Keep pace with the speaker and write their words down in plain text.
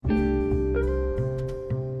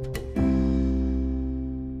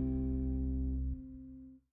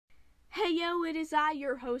it is I,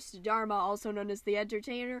 your host, Dharma, also known as The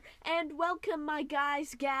Entertainer, and welcome my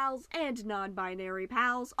guys, gals, and non-binary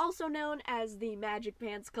pals, also known as the Magic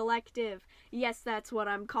Pants Collective. Yes, that's what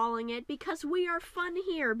I'm calling it, because we are fun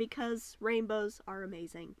here, because rainbows are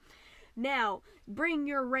amazing. Now, bring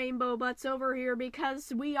your rainbow butts over here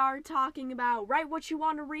because we are talking about write what you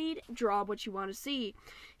want to read, draw what you want to see.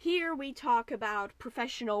 Here we talk about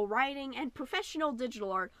professional writing and professional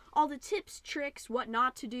digital art, all the tips, tricks, what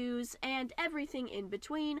not to do's, and everything in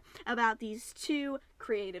between about these two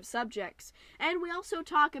creative subjects. And we also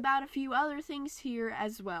talk about a few other things here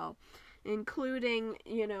as well, including,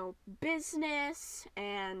 business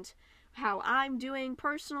and how I'm doing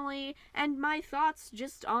personally, and my thoughts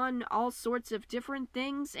just on all sorts of different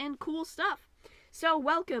things and cool stuff. So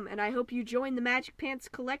welcome, and I hope you join the Magic Pants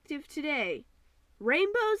Collective today.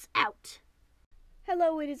 Rainbows out!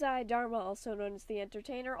 Hello, it is I, Dharma, also known as The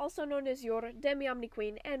Entertainer, also known as your Demi-Omni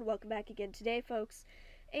Queen, and welcome back again today, folks.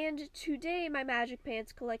 And today, my Magic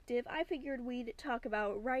Pants Collective, I figured we'd talk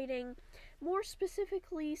about writing, more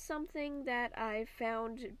specifically something that I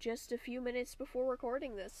found just a few minutes before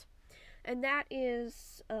recording this. And that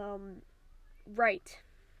is, write.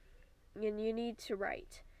 And you need to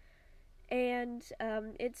write. And,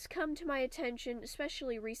 it's come to my attention,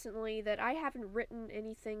 especially recently, that I haven't written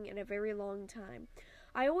anything in a very long time.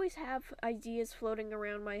 I always have ideas floating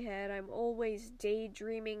around my head. I'm always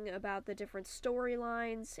daydreaming about the different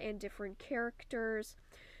storylines and different characters,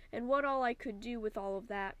 and what all I could do with all of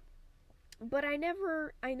that. But I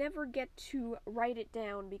never get to write it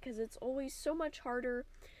down, because it's always so much harder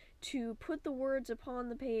to put the words upon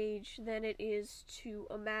the page than it is to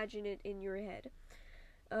imagine it in your head.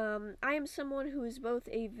 I am someone who is both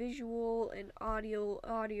a visual and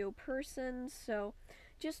audio person, so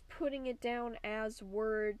just putting it down as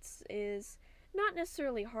words is not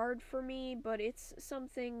necessarily hard for me, but it's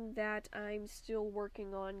something that I'm still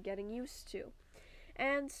working on getting used to.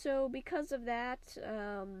 And so because of that,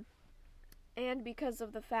 and because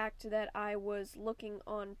of the fact that I was looking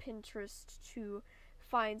on Pinterest to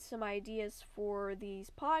find some ideas for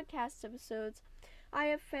these podcast episodes, I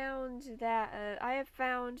have found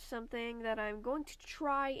something that I'm going to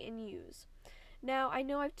try and use. Now, I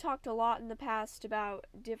know I've talked a lot in the past about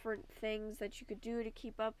different things that you could do to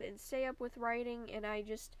keep up and stay up with writing, and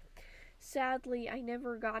sadly, I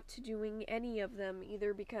never got to doing any of them,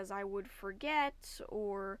 either because I would forget,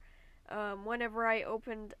 or whenever I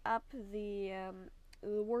opened up the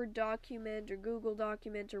Word document or Google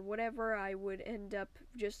document or whatever, I would end up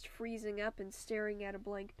just freezing up and staring at a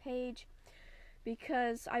blank page,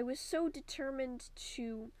 because I was so determined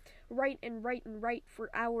to write and write and write for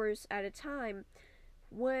hours at a time,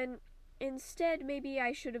 when instead maybe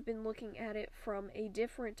I should have been looking at it from a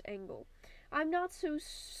different angle. I'm not so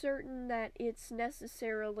certain that it's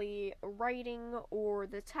necessarily writing or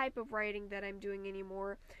the type of writing that I'm doing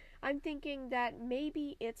anymore. I'm thinking that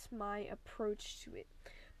maybe it's my approach to it.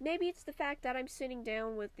 Maybe it's the fact that I'm sitting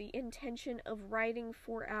down with the intention of writing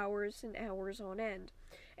for hours and hours on end.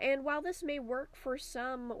 And while this may work for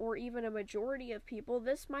some or even a majority of people,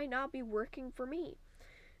 this might not be working for me.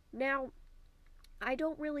 Now, I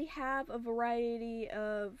don't really have a variety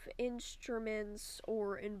of instruments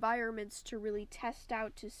or environments to really test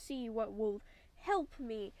out to see what will help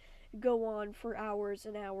me go on for hours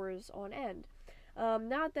and hours on end.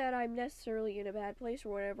 Not that I'm necessarily in a bad place or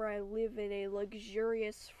whatever. I live in a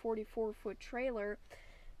luxurious 44-foot trailer,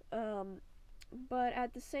 but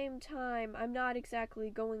at the same time, I'm not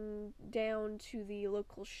exactly going down to the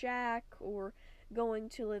local shack or going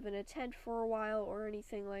to live in a tent for a while or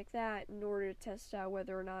anything like that in order to test out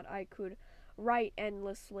whether or not I could write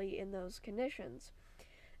endlessly in those conditions.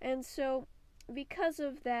 And so, because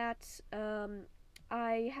of that,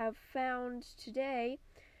 I have found today,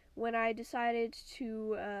 when I decided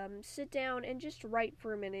to sit down and just write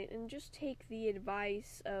for a minute and just take the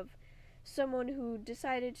advice of someone who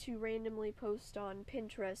decided to randomly post on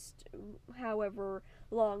Pinterest however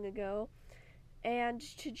long ago, and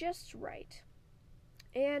to just write.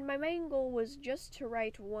 And my main goal was just to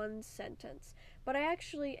write one sentence, but I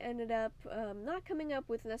actually ended up not coming up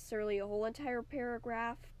with necessarily a whole entire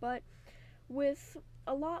paragraph, but with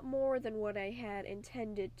a lot more than what I had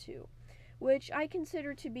intended to, which I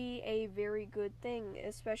consider to be a very good thing,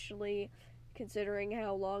 especially considering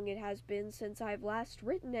how long it has been since I've last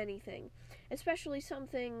written anything, especially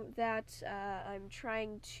something that I'm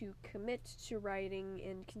trying to commit to writing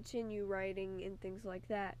and continue writing and things like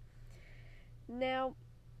that. Now,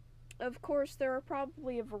 of course, there are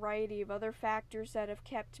probably a variety of other factors that have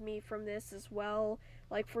kept me from this as well.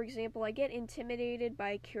 Like, for example, I get intimidated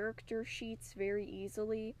by character sheets very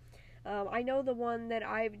easily. I know the one that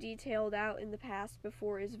I've detailed out in the past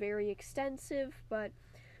before is very extensive, but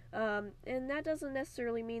and that doesn't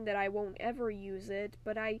necessarily mean that I won't ever use it,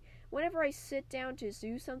 but whenever I sit down to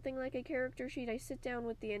do something like a character sheet, I sit down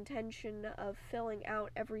with the intention of filling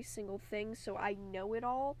out every single thing so I know it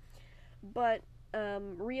all. But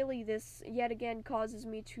really, this yet again causes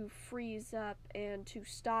me to freeze up and to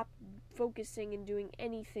stop focusing and doing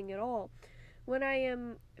anything at all. When I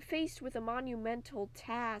am faced with a monumental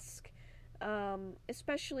task,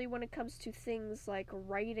 especially when it comes to things like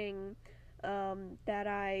writing, that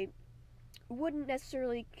I wouldn't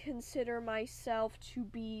necessarily consider myself to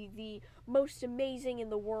be the most amazing in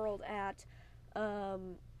the world at,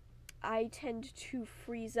 I tend to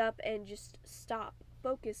freeze up and just stop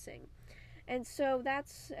focusing. And so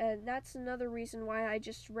that's another reason why I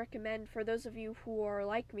just recommend, for those of you who are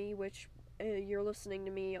like me, which you're listening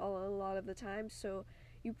to me a lot of the time, so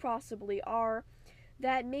you possibly are,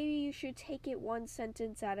 that maybe you should take it one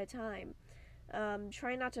sentence at a time.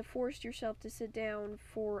 Try not to force yourself to sit down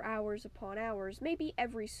for hours upon hours, maybe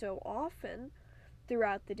every so often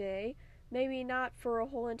throughout the day, maybe not for a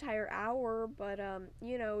whole entire hour, but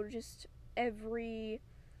just every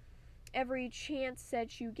chance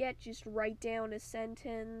that you get, just write down a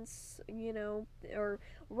sentence, or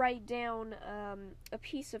write down a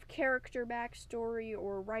piece of character backstory,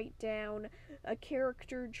 or write down a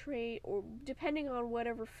character trait, or depending on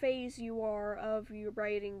whatever phase you are of you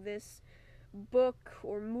writing this book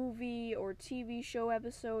or movie or TV show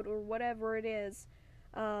episode or whatever it is.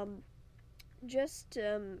 Just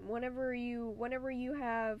whenever you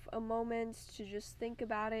have a moment to just think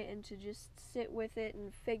about it and to just sit with it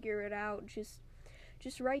and figure it out, just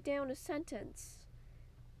write down a sentence.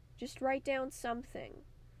 Just write down something.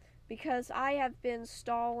 Because I have been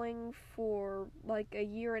stalling for like a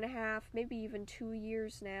year and a half, maybe even 2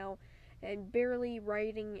 years now, and barely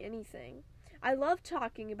writing anything. I love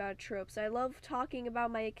talking about tropes. I love talking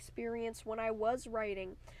about my experience when I was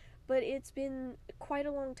writing. But it's been quite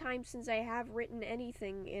a long time since I have written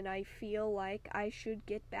anything, and I feel like I should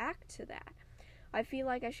get back to that. I feel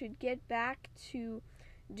like I should get back to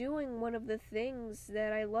doing one of the things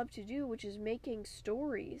that I love to do, which is making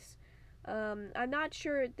stories. I'm not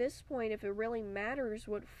sure at this point if it really matters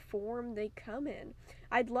what form they come in.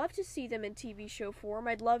 I'd love to see them in TV show form.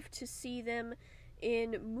 I'd love to see them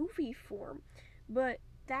in movie form. But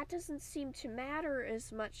that doesn't seem to matter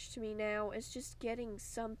as much to me now as just getting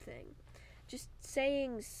something. Just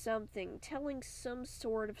saying something, telling some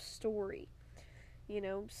sort of story.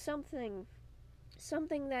 Something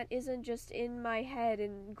that isn't just in my head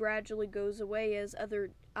and gradually goes away as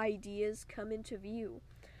other ideas come into view.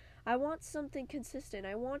 I want something consistent.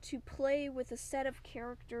 I want to play with a set of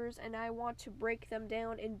characters and I want to break them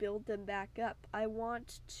down and build them back up. I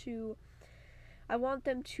want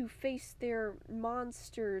them to face their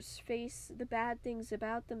monsters, face the bad things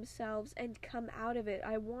about themselves, and come out of it.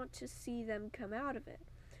 I want to see them come out of it.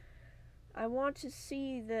 I want to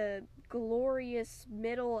see the glorious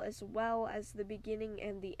middle as well as the beginning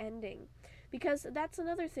and the ending. Because that's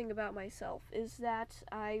another thing about myself, is that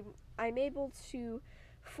I'm able to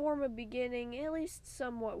form a beginning at least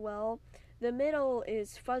somewhat well. The middle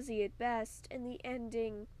is fuzzy at best, and the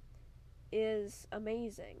ending is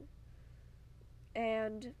amazing.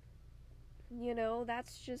 And,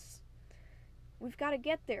 that's just, we've got to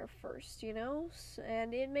get there first,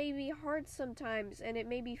 and it may be hard sometimes, and it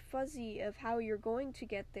may be fuzzy of how you're going to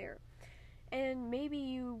get there. And maybe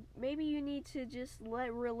you need to just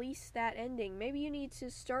release that ending. Maybe you need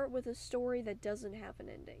to start with a story that doesn't have an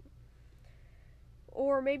ending.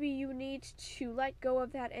 Or maybe you need to let go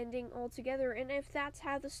of that ending altogether, and if that's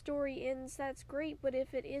how the story ends, that's great, but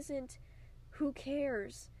if it isn't, who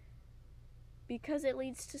cares? Because it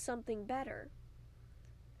leads to something better.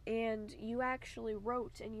 And you actually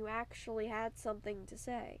wrote and you actually had something to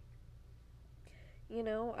say.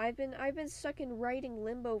 I've been stuck in writing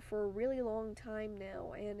limbo for a really long time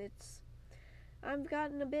now, and I've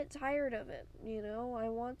gotten a bit tired of it. I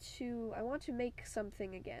want to make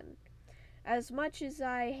something again. As much as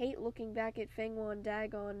I hate looking back at Fangwon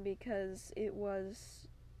Dagon, because it was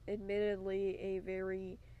admittedly a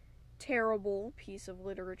very terrible piece of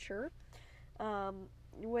literature,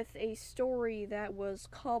 with a story that was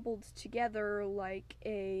cobbled together like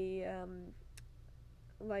a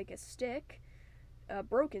stick, a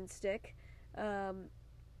broken stick,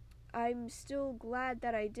 I'm still glad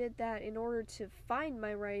that I did that in order to find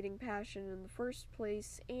my writing passion in the first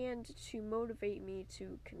place and to motivate me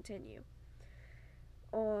to continue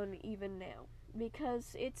on even now.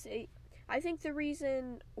 Because I think the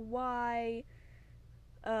reason why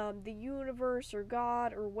the universe or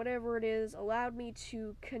God or whatever it is allowed me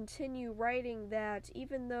to continue writing that,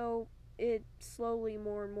 even though it slowly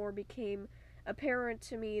more and more became apparent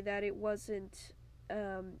to me that it wasn't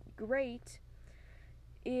great,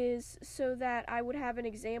 is so that I would have an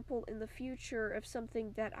example in the future of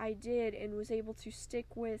something that I did and was able to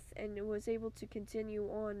stick with and was able to continue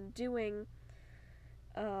on doing,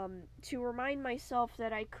 to remind myself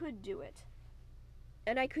that I could do it.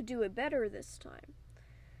 And I could do it better this time.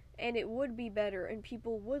 And it would be better, and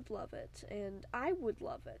people would love it, and I would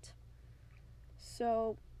love it.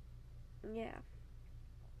 So, yeah.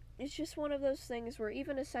 It's just one of those things where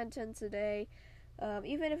even a sentence a day,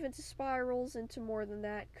 even if it spirals into more than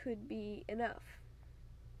that, could be enough.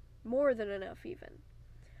 More than enough, even.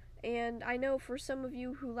 And I know for some of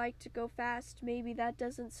you who like to go fast, maybe that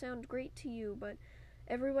doesn't sound great to you, but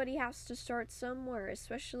everybody has to start somewhere,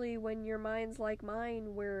 especially when your mind's like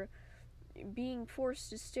mine, where being forced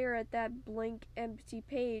to stare at that blank, empty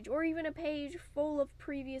page, or even a page full of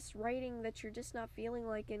previous writing that you're just not feeling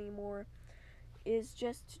like anymore, is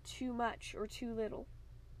just too much or too little.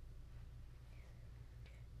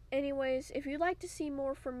 Anyways, if you'd like to see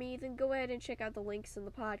more from me, then go ahead and check out the links in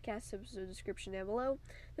the podcast episode description down below.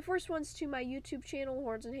 The first one's to my YouTube channel,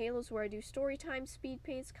 Horns and Halos, where I do story time, speed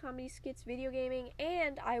paints, comedy skits, video gaming,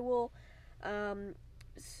 and I will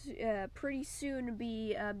pretty soon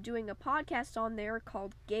be doing a podcast on there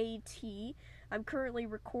called Gay Tea. I'm currently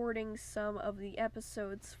recording some of the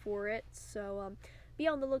episodes for it, so be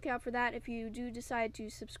on the lookout for that if you do decide to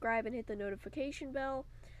subscribe and hit the notification bell.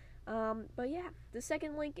 But yeah, the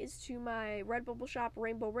second link is to my Redbubble shop,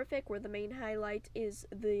 Rainbowrific, where the main highlight is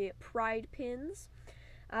the Pride pins.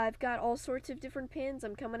 I've got all sorts of different pins.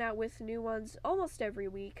 I'm coming out with new ones almost every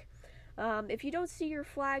week. If you don't see your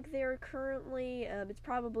flag there currently, it's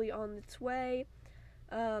probably on its way.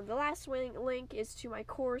 The last link is to my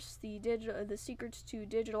course, the Secrets to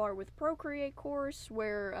Digital Art with Procreate course,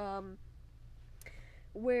 where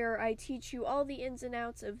I teach you all the ins and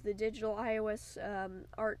outs of the digital iOS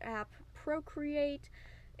art app Procreate,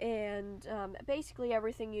 and basically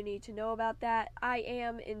everything you need to know about that. I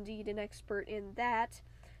am indeed an expert in that,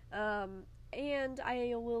 and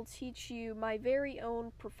I will teach you my very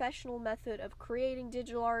own professional method of creating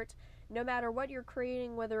digital art, no matter what you're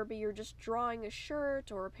creating, whether it be you're just drawing a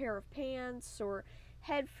shirt, or a pair of pants, or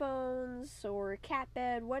headphones, or a cat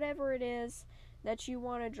bed, whatever it is that you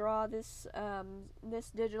want to draw. This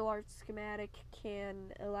digital art schematic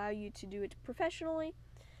can allow you to do it professionally.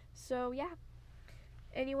 So yeah.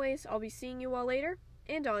 Anyways, I'll be seeing you all later,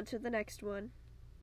 and on to the next one.